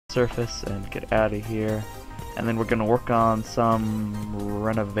surface and get out of here. And then we're gonna work on some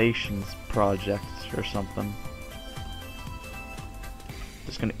renovations project or something.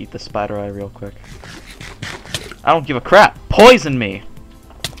 Just gonna eat the spider eye real quick. I don't give a crap. Poison me!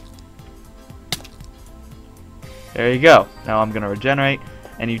 There you go. Now I'm gonna regenerate,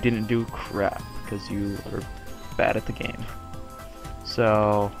 and you didn't do crap because you were bad at the game.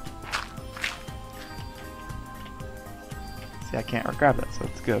 So, see, I can't grab that, so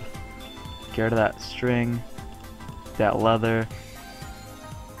it's good. Get rid of that string, that leather,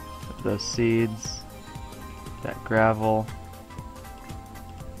 those seeds, that gravel.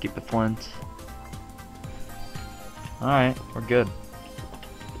 Keep the flint. Alright, we're good.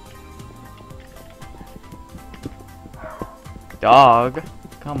 Dog,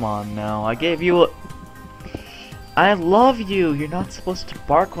 come on now. I gave you a... I love you! You're not supposed to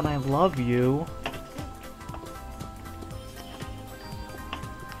bark when I love you.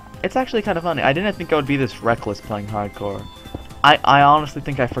 It's actually kind of funny. I didn't think I would be this reckless playing hardcore. I honestly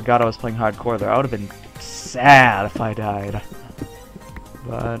think I forgot I was playing hardcore there. I would have been sad if I died.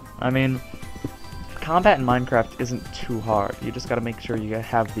 But, I mean, combat in Minecraft isn't too hard. You just gotta make sure you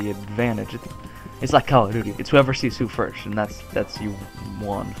have the advantage. It's like Call of Duty. It's whoever sees who first, and that's you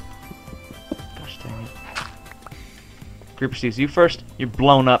won. Gosh dang it. Creeper sees you first, you're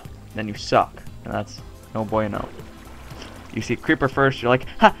blown up, then you suck. And that's no bueno. You see Creeper first, you're like,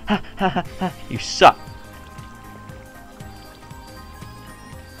 ha ha ha ha ha, you suck.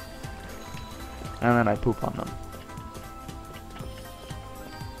 And then I poop on them.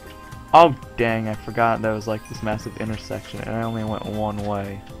 Oh dang, I forgot there was like this massive intersection and I only went one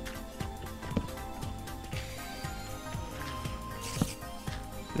way.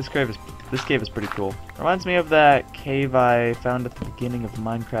 This cave is pretty cool. Reminds me of that cave I found at the beginning of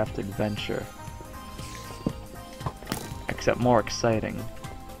Minecraft Adventure. Except more exciting.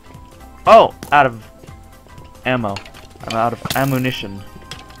 Oh! Out of ammo. I'm out of ammunition.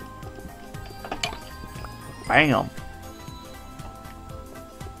 Bam!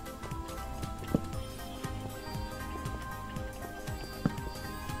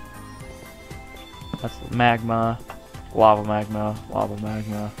 That's magma. Lava magma. Lava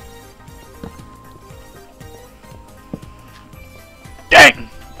magma. Dang!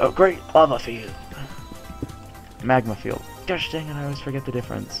 Oh great lava field. Magma field. Gosh dang it, I always forget the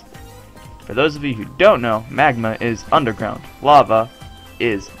difference. For those of you who don't know, magma is underground. Lava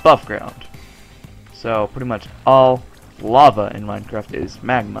is above ground. So pretty much all lava in Minecraft is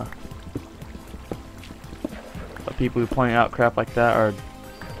magma. But people who point out crap like that are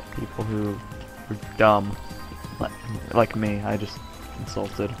people who are dumb. Like me, I just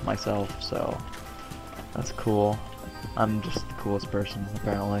insulted myself, so that's cool. I'm just the coolest person,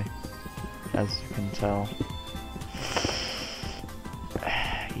 apparently, as you can tell.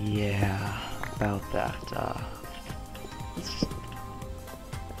 Yeah, about that. Let's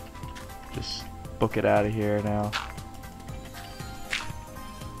just book it out of here now.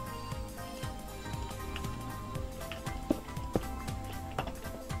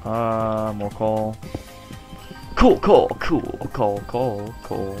 More coal. Cool.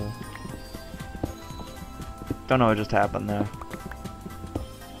 Don't know what just happened there.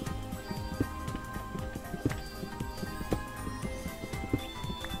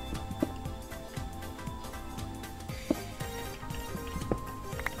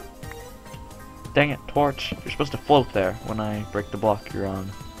 Dang it, torch. You're supposed to float there when I break the block you're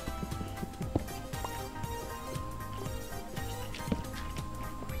on.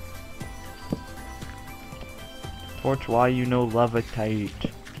 Torch, why you no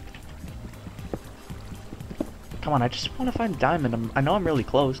levitate? Come on, I just want to find diamond. I know I'm really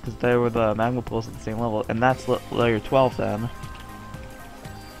close because there were the magma pools at the same level, and that's layer 12 then.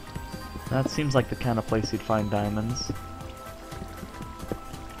 That seems like the kind of place you'd find diamonds.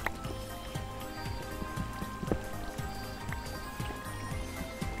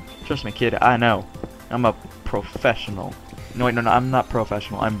 Trust me, kid, I know. I'm a professional. No, wait, no, I'm not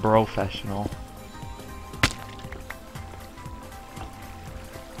professional. I'm brofessional.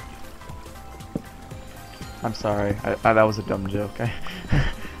 I'm sorry. That was a dumb joke.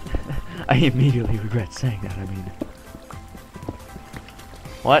 I immediately regret saying that, I mean.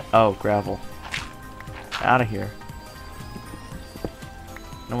 What? Oh, gravel. Out of here.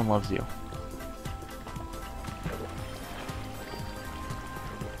 No one loves you.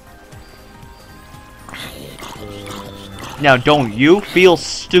 Now, don't you feel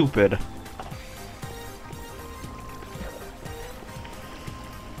stupid.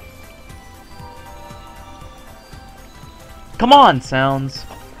 Come on, Sounds.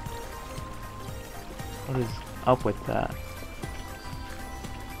 What is up with that?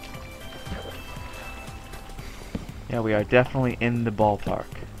 Yeah, we are definitely in the ballpark.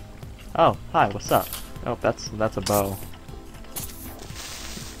 Oh, hi, what's up? Oh, that's a bow.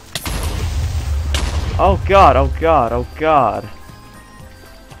 Oh god, oh god, oh god.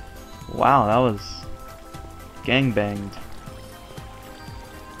 Wow, that was gangbanged.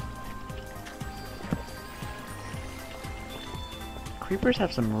 Creepers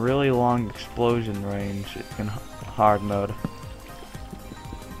have some really long explosion range in hard mode.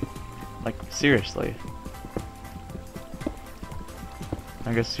 Like, seriously.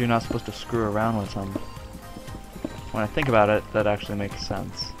 I guess you're not supposed to screw around with them. When I think about it, that actually makes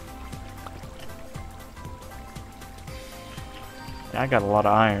sense. Yeah, I got a lot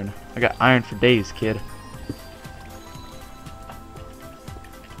of iron. I got iron for days, kid.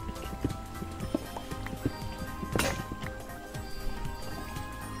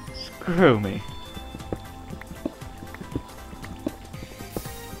 Screw me.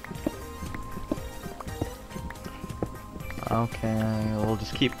 Okay, we'll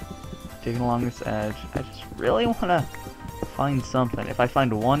just keep digging along this edge. I just really want to find something. If I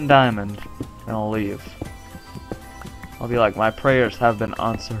find one diamond, then I'll leave. I'll be like, my prayers have been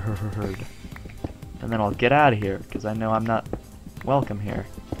answered. And then I'll get out of here, because I know I'm not welcome here.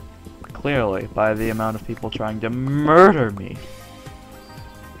 Clearly, by the amount of people trying to murder me.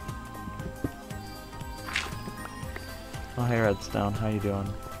 Oh, hey Redstone, how you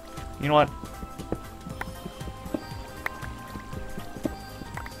doing? You know what?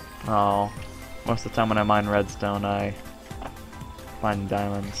 Oh, most of the time when I mine redstone, I find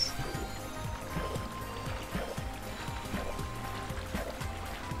diamonds.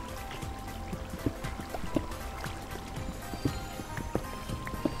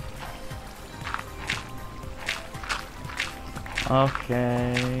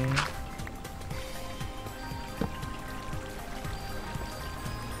 Okay.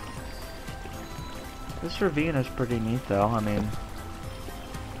 This ravine is pretty neat though, I mean...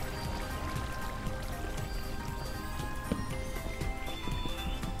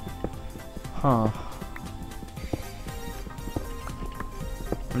 Huh.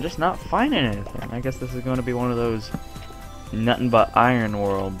 I'm just not finding anything. I guess this is going to be one of those nothing but iron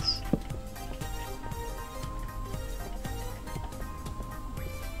worlds.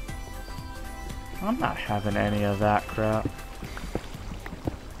 I'm not having any of that crap.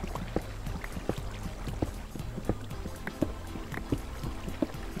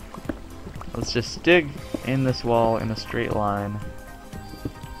 Let's just dig in this wall in a straight line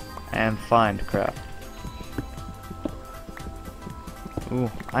and find crap.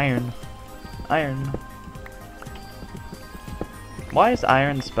 Ooh, iron. Iron. Why is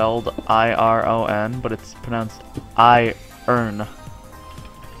iron spelled I-R-O-N, but it's pronounced I-earn?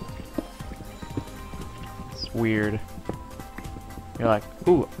 It's weird. You're like,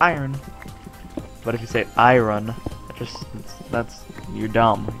 ooh, iron. But if you say iron, that's you're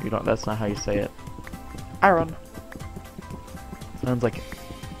dumb. You don't. That's not how you say it. Iron. Sounds like,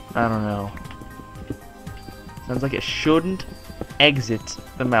 I don't know. Sounds like it shouldn't exit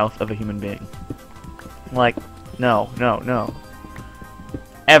the mouth of a human being. Like, no, no, no.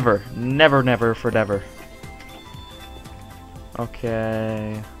 Ever. Never, never, forever.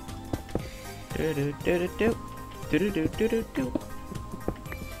 Okay. Do-do-do-do-do. Do-do-do-do-do-do.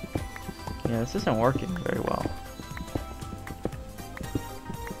 Yeah, this isn't working very well.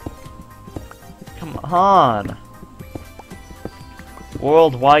 Come on!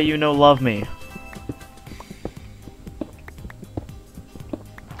 World, why you no love me?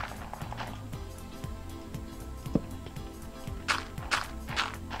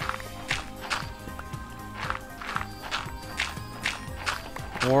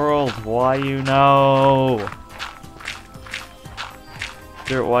 World, why you know?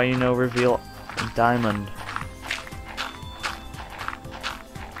 Dirt, why you know reveal diamond?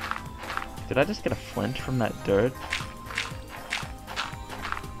 Did I just get a flint from that dirt?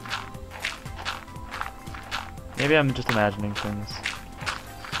 Maybe I'm just imagining things.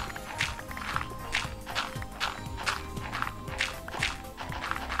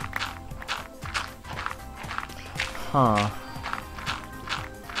 Huh.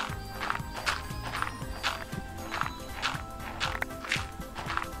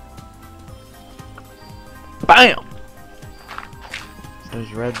 BAM! So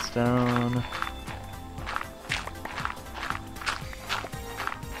there's redstone.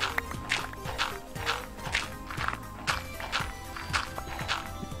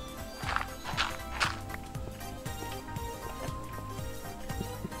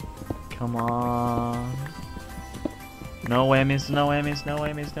 Come on. No whammies, no whammies, no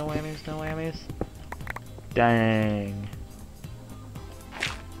whammies, no whammies, no whammies. Dang.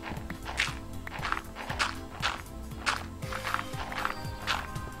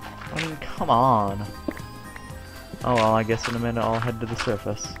 come on. Oh well, I guess in a minute I'll head to the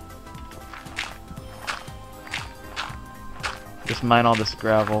surface. Just mine all this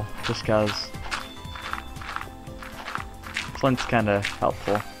gravel, just cause flint's kinda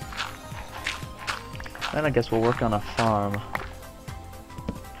helpful. Then I guess we'll work on a farm.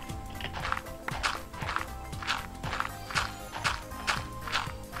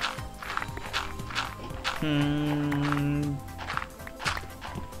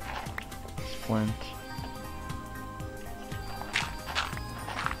 Flint.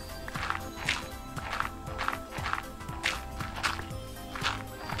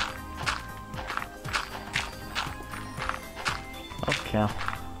 Okay.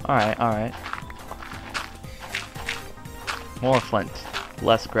 Alright. More flint.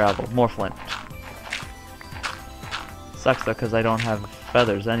 Less gravel. More flint. Sucks though, because I don't have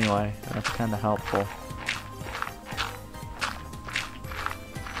feathers anyway. That's kind of helpful.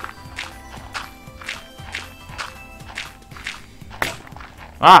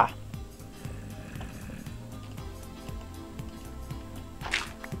 Ah!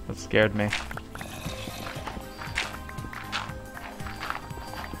 That scared me.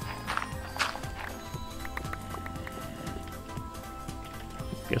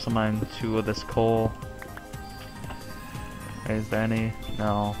 Guess I'll mine 2 of this coal. Is there any?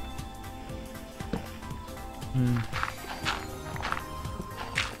 No.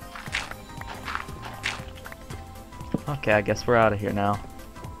 Okay, I guess we're out of here now.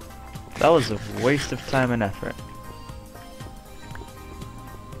 That was a waste of time and effort.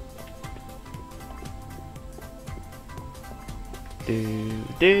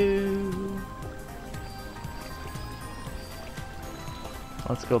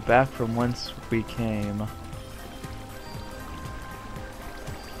 Let's go back from whence we came.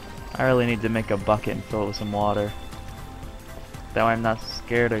 I really need to make a bucket and fill it with some water. That way I'm not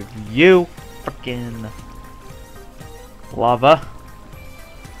scared of you, frickin' lava.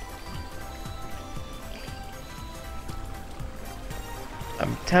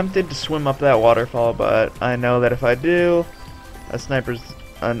 I'm tempted to swim up that waterfall, but I know that if I do, a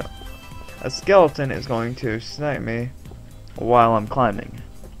skeleton is going to snipe me while I'm climbing.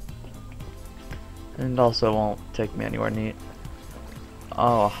 And also won't take me anywhere neat.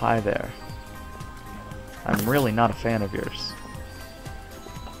 Oh, hi there. I'm really not a fan of yours.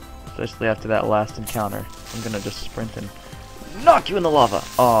 Especially after that last encounter. I'm gonna just sprint and knock you in the lava.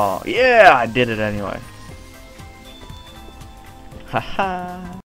 Oh, yeah, I did it anyway. Haha.